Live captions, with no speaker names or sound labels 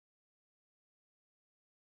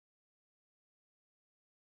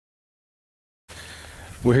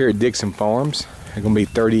We're here at Dixon Farms. They're going to be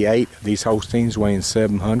 38 of these Holsteins weighing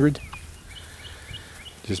 700.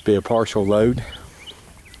 Just be a partial load.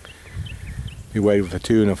 Be weighed with a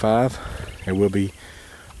 2 and a 5. It will be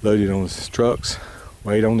loaded on the trucks,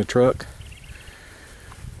 weighed on the truck.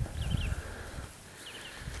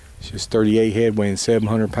 It's just 38 head weighing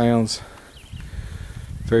 700 pounds.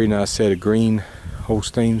 Very nice set of green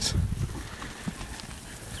Holsteins.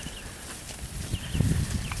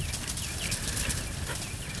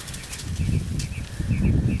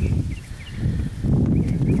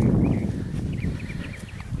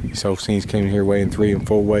 These Holsteins came in here weighing 3 and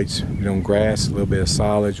 4 weights. We're on grass, a little bit of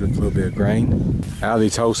silage with a little bit of grain. Out of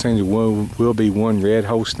these Holsteins will be one red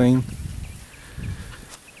Holstein.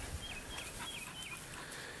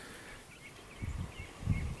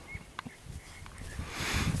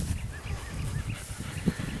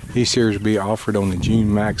 These shares will be offered on the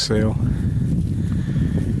June max sale.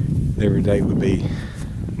 Every date would be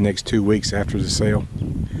the next 2 weeks after the sale.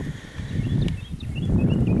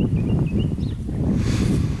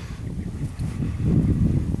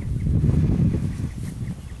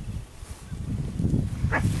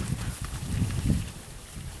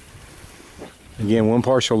 Again, one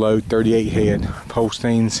partial load, 38 head,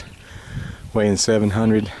 Holsteins weighing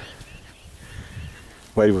 700,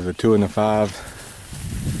 weighted with a 2 and a 5.